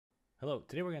Hello,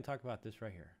 today we're going to talk about this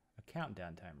right here, a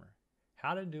countdown timer.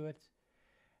 How to do it,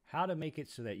 how to make it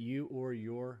so that you or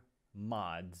your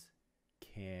mods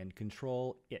can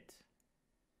control it.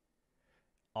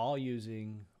 All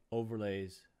using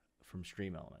overlays from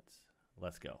Streamelements.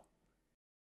 Let's go.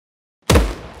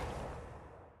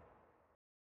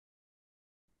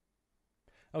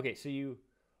 Okay, so you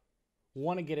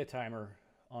want to get a timer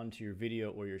onto your video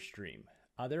or your stream.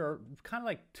 There are kind of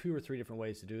like 2 or 3 different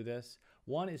ways to do this.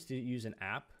 One is to use an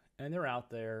app, and they're out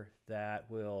there that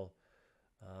will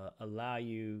allow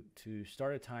you to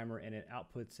start a timer, and it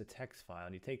outputs a text file.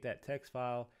 And you take that text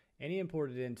file and you import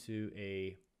it into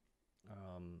a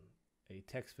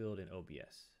text field in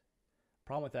OBS.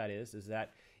 Problem with that is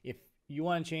that if you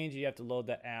want to change it, you have to load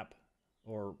that app,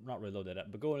 or not really load that app,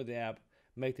 but go into the app,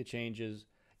 make the changes.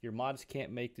 Your mods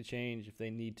can't make the change if they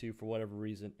need to for whatever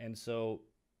reason, and so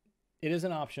it is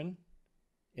an option.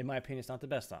 In my opinion, it's not the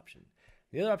best option.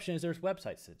 The other option is there's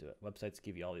websites that do it. Websites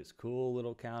give you all these cool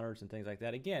little counters and things like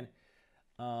that. Again,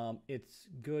 it's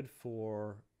good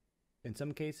for, in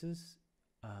some cases,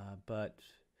 but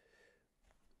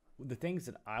the things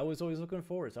that I was always looking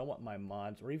for is I want my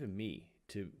mods, or even me,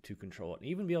 to control it, and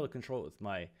even be able to control it with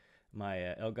my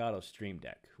Elgato Stream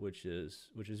Deck, which is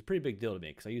a pretty big deal to me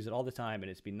because I use it all the time, and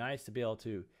it's been nice to be able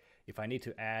to, if I need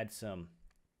to add some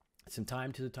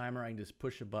time to the timer, I can just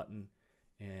push a button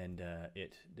and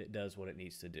it does what it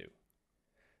needs to do.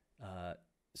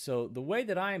 So the way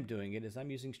that I am doing it is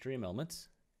I'm using Streamelements,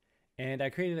 and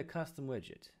I created a custom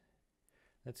widget.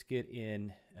 Let's get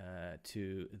in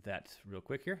to that real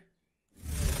quick here.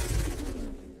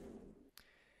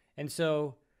 And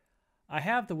so I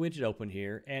have the widget open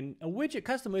here, and a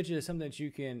custom widget is something that you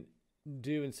can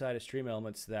do inside of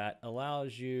Streamelements that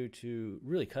allows you to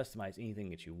really customize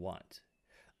anything that you want.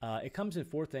 It comes in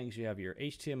 4 things. You have your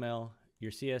HTML,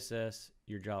 your CSS,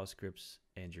 your JavaScripts,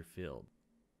 and your field.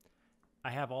 I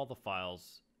have all the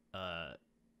files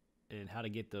and how to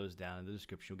get those down in the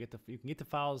description. You can get the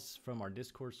files from our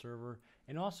Discord server,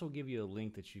 and also give you a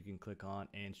link that you can click on,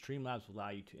 and Streamlabs will allow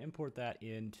you to import that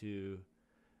into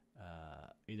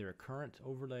either a current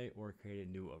overlay or create a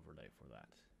new overlay for that.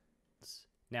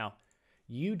 Now,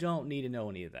 you don't need to know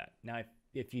any of that. Now,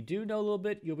 if you do know a little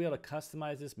bit, you'll be able to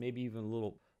customize this, maybe even a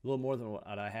little more than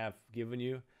what I have given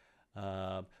you,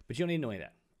 but you don't need to know any of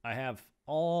that. I have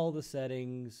all the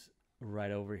settings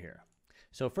right over here.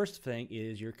 So first thing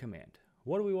is your command.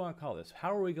 What do we want to call this?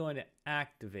 How are we going to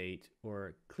activate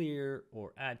or clear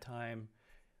or add time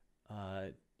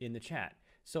in the chat?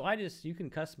 So you can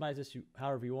customize this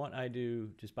however you want. I do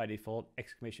just by default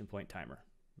exclamation point timer.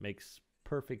 Makes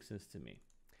perfect sense to me.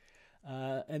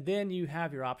 And then you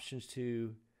have your options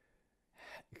to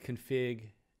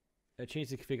change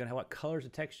the config on what colors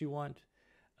of text you want,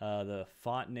 the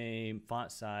font name,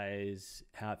 font size,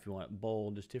 if you want it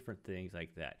bold, just different things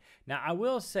like that. Now, I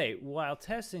will say, while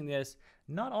testing this,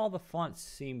 not all the fonts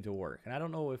seem to work. And I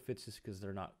don't know if it's just because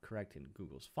they're not correct in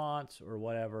Google's fonts or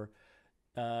whatever,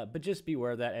 but just be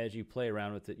aware of that as you play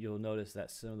around with it. You'll notice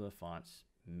that some of the fonts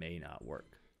may not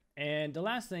work. And the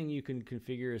last thing you can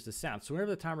configure is the sound. So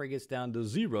whenever the timer gets down to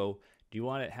 0, do you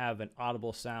want it to have an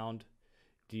audible sound?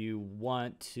 Do you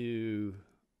want to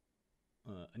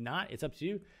not? It's up to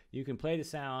you. You can play the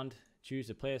sound, choose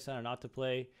to play a sound or not to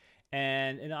play.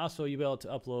 And also you'll be able to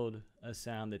upload a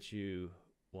sound that you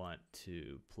want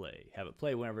to play. Have it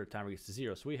play whenever the timer gets to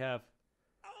 0. So we have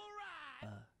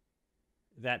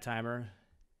that timer,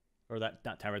 or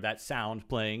that sound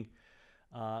playing.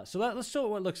 So let's show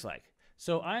what it looks like.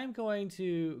 So I'm going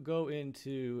to go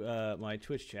into my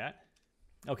Twitch chat.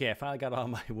 Okay, I finally got all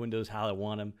my windows how I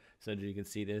want them so that you can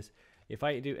see this. If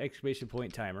I do exclamation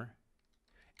point timer,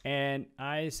 and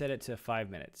I set it to 5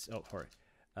 minutes. Oh, sorry.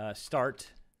 Start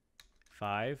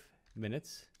 5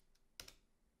 minutes.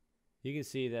 You can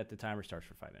see that the timer starts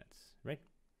for 5 minutes, right?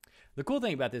 The cool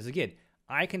thing about this, again,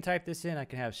 I can type this in. I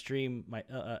can have like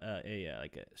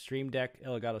a Stream Deck,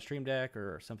 Elgato Stream Deck,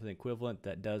 or something equivalent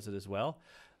that does it as well.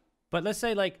 But let's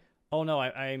say, like, oh no,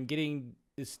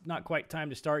 it's not quite time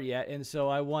to start yet, and so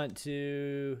I want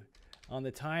to, on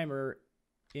the timer,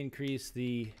 increase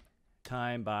the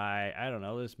time by, I don't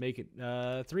know, let's make it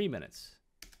 3 minutes.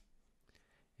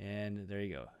 And there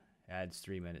you go, adds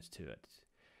 3 minutes to it.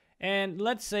 And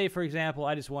let's say, for example,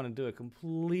 I just want to do a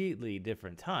completely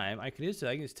different time. I can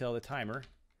just tell the timer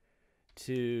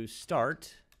to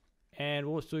start, and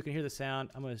so we can hear the sound.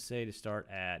 I'm going to say to start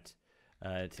at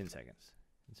 10 seconds.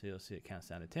 And so you'll see it counts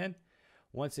down to 10.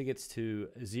 Once it gets to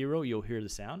 0, you'll hear the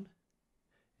sound.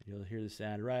 You'll hear the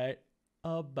sound right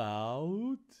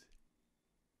about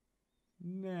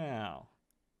now.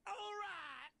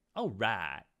 All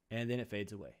right. And then it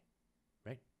fades away,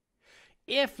 right?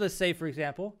 If, let's say, for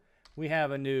example, we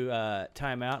have a new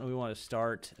timeout and we want to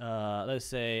start, let's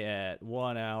say, at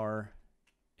 1 hour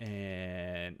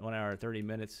and 1 hour and 30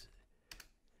 minutes.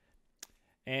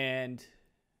 And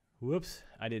whoops,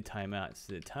 I did timeout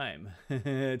instead of time.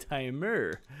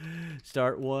 Timer.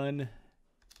 Start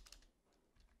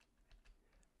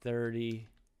 1:30,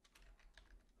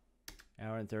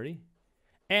 hour and 30.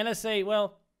 And let's say,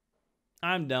 well,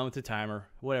 I'm done with the timer,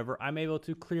 whatever. I'm able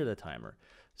to clear the timer.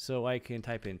 So I can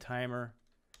type in timer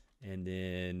and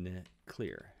then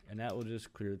clear. And that will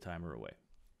just clear the timer away.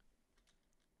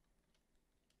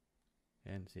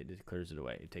 And see, it just clears it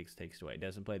away. It takes it away. It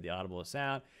doesn't play the audible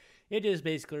sound. It just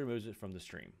basically removes it from the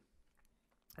stream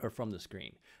or from the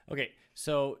screen. Okay,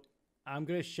 so I'm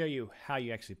going to show you how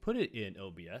you actually put it in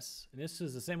OBS. And this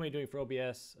is the same way you're doing for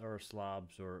OBS or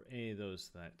Slobs or any of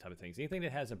those type of things. Anything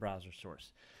that has a browser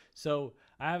source. So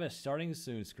I have a starting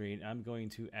soon screen. I'm going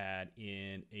to add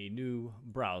in a new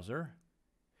browser.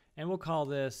 And we'll call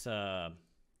this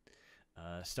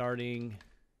starting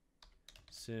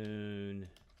soon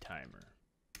timer.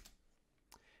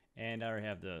 And I already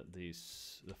have the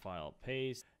file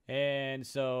paste. And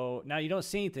so now you don't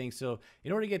see anything. So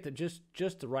in order to get the just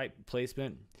the right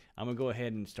placement, I'm gonna go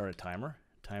ahead and start a timer.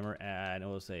 Timer add, and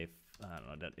we'll say, I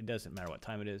don't know, it doesn't matter what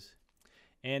time it is.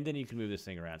 And then you can move this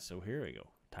thing around. So here we go.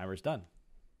 Timer's done.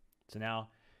 So now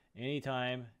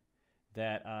anytime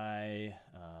that I,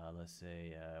 let's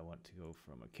say I want to go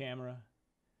from a camera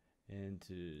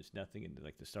into nothing, into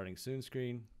like the starting soon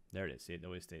screen. There it is. See, it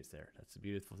always stays there. That's the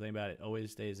beautiful thing about it. It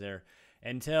always stays there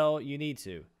until you need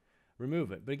to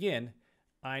remove it. But again,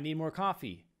 I need more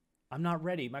coffee. I'm not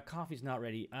ready. My coffee's not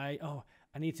ready. I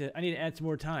need to add some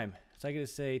more time. So I gotta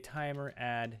say timer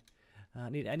add. I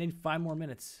need 5 more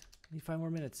minutes. I need 5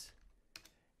 more minutes.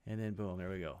 And then boom, there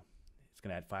we go. It's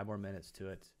gonna add 5 more minutes to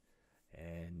it.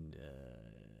 And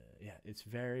yeah, it's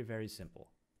very, very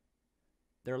simple.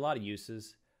 There are a lot of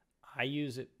uses. I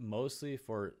use it mostly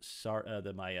for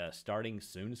my starting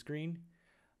soon screen.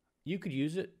 You could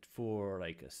use it for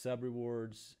like sub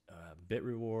rewards, bit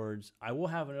rewards. I will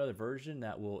have another version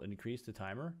that will increase the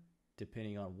timer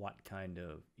depending on what kind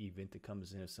of event that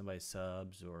comes in. If somebody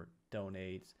subs or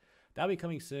donates, that'll be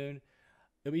coming soon.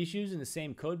 It'll be using the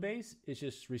same code base. It's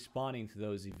just responding to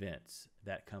those events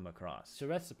that come across. So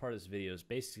that's the part of this video is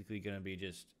basically going to be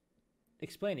just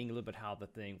explaining a little bit how the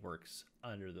thing works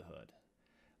under the hood.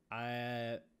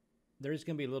 There's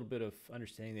going to be a little bit of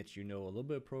understanding that you know a little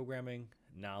bit of programming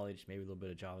knowledge, maybe a little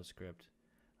bit of JavaScript.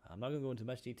 I'm not going to go into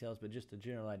much details, but just a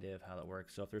general idea of how that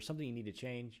works. So if there's something you need to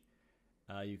change,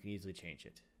 you can easily change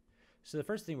it. So the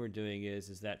first thing we're doing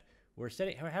is that we're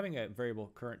having a variable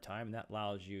current time, and that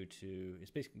allows you to, it's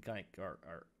basically kind of like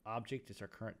our object is our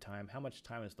current time, how much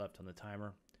time is left on the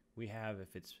timer. We have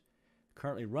if it's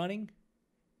currently running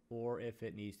or if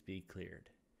it needs to be cleared.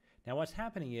 Now what's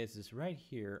happening is right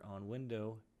here on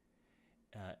window,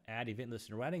 add event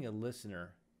listener, we're adding a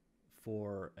listener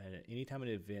for any time an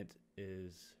event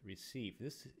is received. In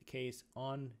this case,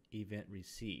 on event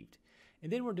received.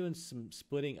 And then we're doing some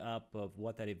splitting up of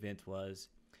what that event was,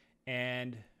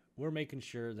 and we're making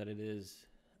sure that it is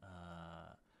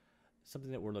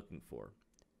something that we're looking for.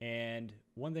 And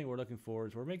one thing we're looking for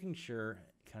is we're making sure,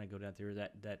 kind of go down there,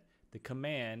 that the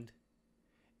command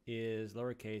is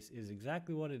lowercase is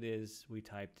exactly what it is we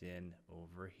typed in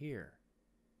over here.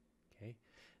 Okay,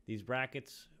 these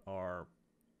brackets are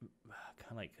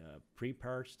kind of like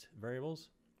pre-parsed variables,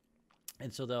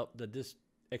 and so this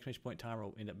exclamation point timer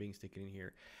will end up being sticking in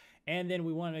here. And then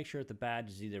we want to make sure that the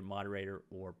badge is either moderator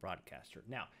or broadcaster.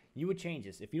 Now you would change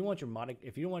this if you don't want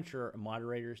your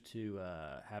moderators to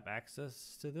have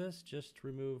access to this. Just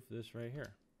remove this right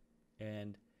here,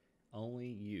 and only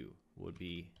you would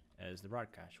be, as the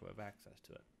broadcaster, will have access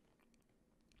to it.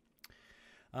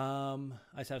 I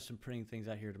just have some printing things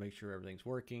out here to make sure everything's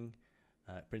working.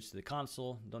 It prints to the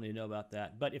console. Don't need to know about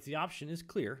that. But if the option is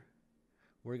clear,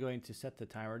 we're going to set the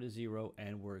timer to 0,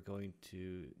 and we're going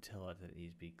to tell it that it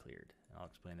needs to be cleared. And I'll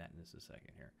explain that in just a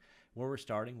second here. Where we're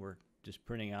starting, we're just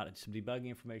printing out some debugging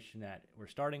information that we're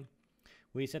starting.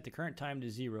 We set the current time to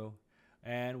 0,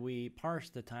 and we parse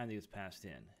the time that was passed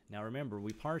in. Now remember,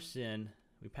 we pass in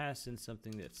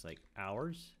something that's like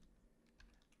hours,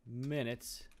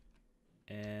 minutes,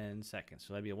 and seconds.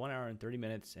 So that'd be 1 hour and 30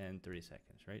 minutes and 30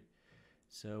 seconds, right?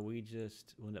 So we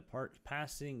just end up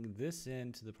passing this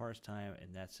into the parse time,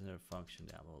 and that's in a function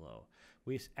down below.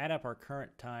 We add up our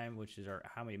current time, which is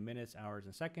how many minutes, hours,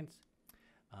 and seconds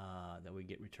that we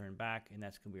get returned back, and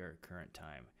that's going to be our current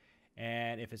time.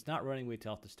 And if it's not running, we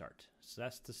tell it to start. So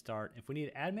that's the start. If we need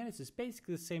to add minutes, it's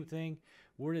basically the same thing.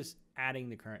 We're just adding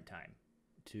the current time.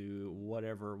 to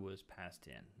whatever was passed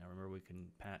in. Now remember, we can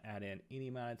add in any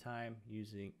amount of time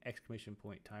using exclamation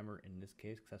point timer in this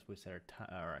case, because that's what we set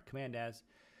our command as.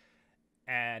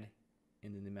 Add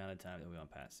and then the amount of time that we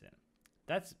want to pass in.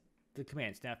 That's the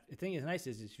commands. Now the thing is nice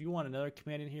is if you want another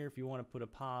command in here, if you want to put a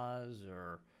pause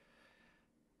or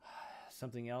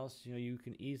something else, you know, you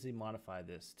can easily modify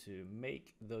this to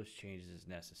make those changes as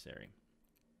necessary.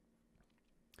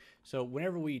 So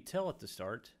whenever we tell it to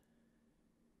start,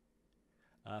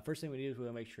 first thing we do is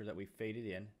we'll make sure that we fade it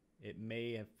in. It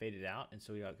may have faded out, and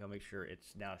so we got to make sure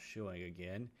it's now showing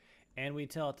again. And we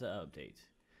tell it to update.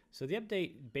 So the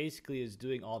update basically is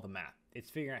doing all the math. It's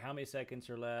figuring out how many seconds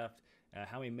are left,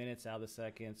 how many minutes out of the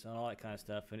seconds, and all that kind of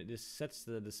stuff. And it just sets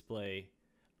the display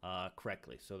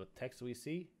correctly. So the text that we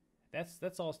see,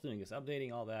 that's all it's doing. It's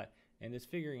updating all that, and it's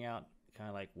figuring out kind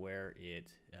of like where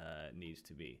it needs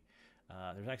to be.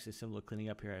 There's actually some little cleaning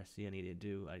up here I see I need to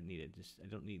do. I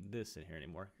don't need this in here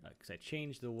anymore because I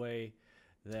changed the way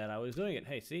that I was doing it.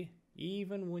 Hey, see,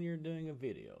 even when you're doing a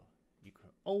video, you can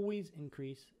always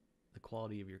increase the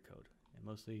quality of your code, and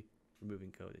mostly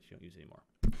removing code that you don't use anymore.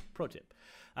 Pro tip.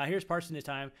 Here's parsing this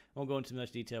time. I won't go into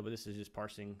much detail, but this is just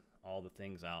parsing all the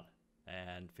things out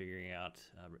and figuring out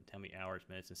how many hours,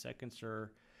 minutes, and seconds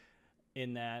are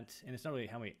in that. And it's not really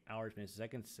how many hours, minutes, and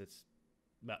seconds. It's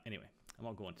about, anyway, I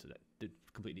won't go into the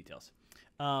complete details.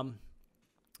 And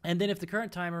then if the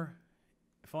current timer,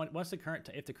 if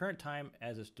the current time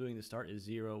as it's doing the start is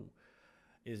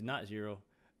not zero,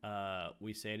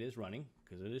 we say it is running,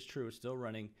 because it is true, it's still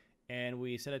running, and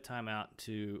we set a timeout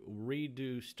to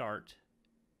redo start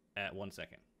at 1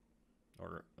 second,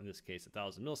 or in this case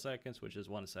 1,000 milliseconds, which is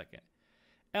 1 second.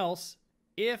 Else,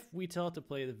 if we tell it to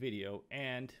play the video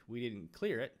and we didn't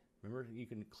clear it, remember you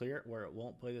can clear it where it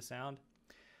won't play the sound,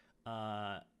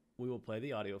 we will play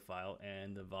the audio file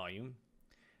and the volume.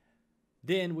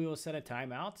 Then we will set a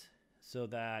timeout so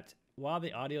that while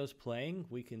the audio is playing,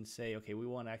 we can say, okay, we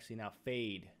want to actually now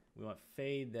fade. We want to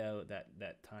fade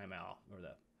that timeout, or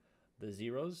the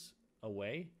zeros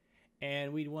away,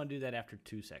 and we want to do that after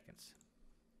 2 seconds.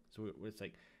 So it's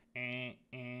like, and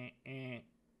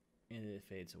it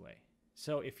fades away.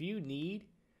 So if you need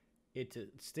it to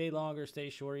stay longer, stay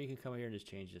shorter, you can come here and just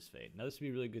change this fade. Now this would be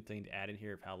a really good thing to add in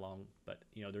here of how long, but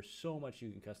you know, there's so much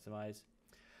you can customize,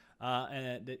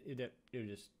 and it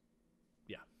just,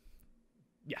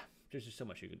 yeah, there's just so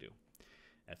much you can do.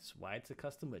 That's why it's a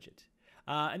custom widget.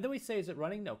 And then we say, is it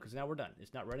running? No, because now we're done.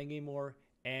 It's not running anymore.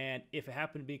 And if it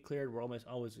happened to be cleared, we're almost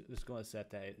always just going to set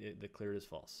that the cleared is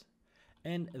false.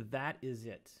 And that is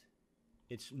it.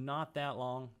 It's not that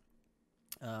long.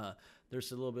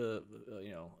 There's a little bit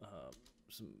of,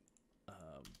 some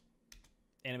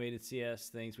animated CS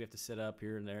things we have to set up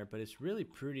here and there, but it's really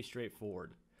pretty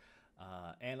straightforward.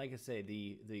 And like I say,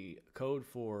 the code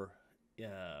for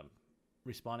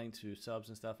responding to subs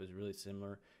and stuff is really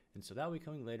similar, and so that will be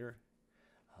coming later.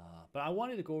 But I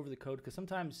wanted to go over the code because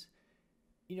sometimes,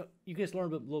 you know, you can just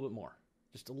learn a little bit more,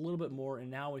 just a little bit more. And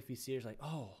now if you see it, it's like,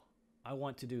 oh, I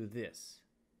want to do this.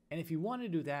 And if you want to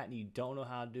do that and you don't know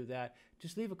how to do that,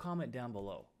 just leave a comment down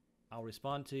below. I'll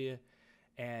respond to you.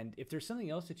 And if there's something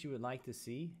else that you would like to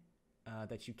see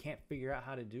that you can't figure out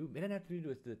how to do, it doesn't have to do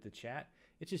with the chat.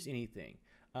 It's just anything.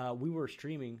 We were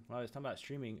streaming, when I was talking about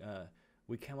streaming,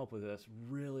 we came up with this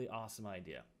really awesome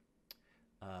idea.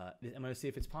 I'm going to see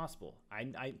if it's possible.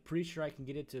 I'm pretty sure I can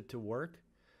get it to work,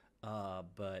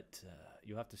 but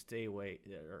you'll have to stay away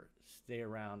or stay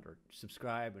around or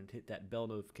subscribe and hit that bell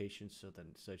notification so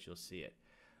that you'll see it.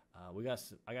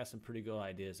 I got some pretty good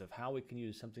ideas of how we can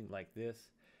use something like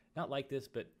this, not like this,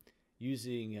 but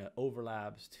using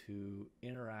overlaps to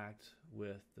interact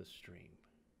with the stream.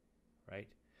 Right?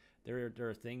 There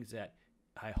are things that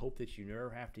I hope that you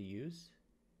never have to use,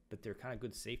 but they're kind of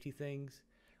good safety things.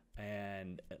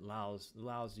 And it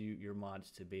allows your mods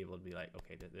to be able to be like,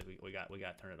 okay, we got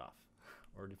to turn it off,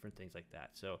 or different things like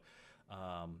that. So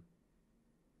I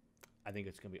think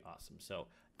it's gonna be awesome. So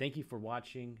thank you for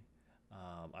watching.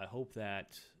 I hope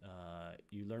that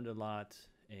you learned a lot,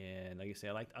 and like I say,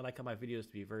 I like how my videos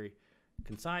to be very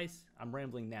concise. I'm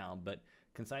rambling now, but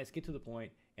concise, get to the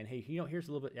point. And hey, here's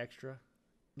a little bit extra.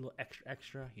 You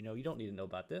don't need to know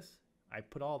about this. I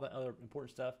put all the other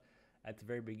important stuff at the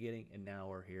very beginning, and now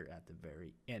we're here at the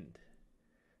very end.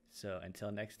 So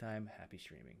until next time, happy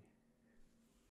streaming.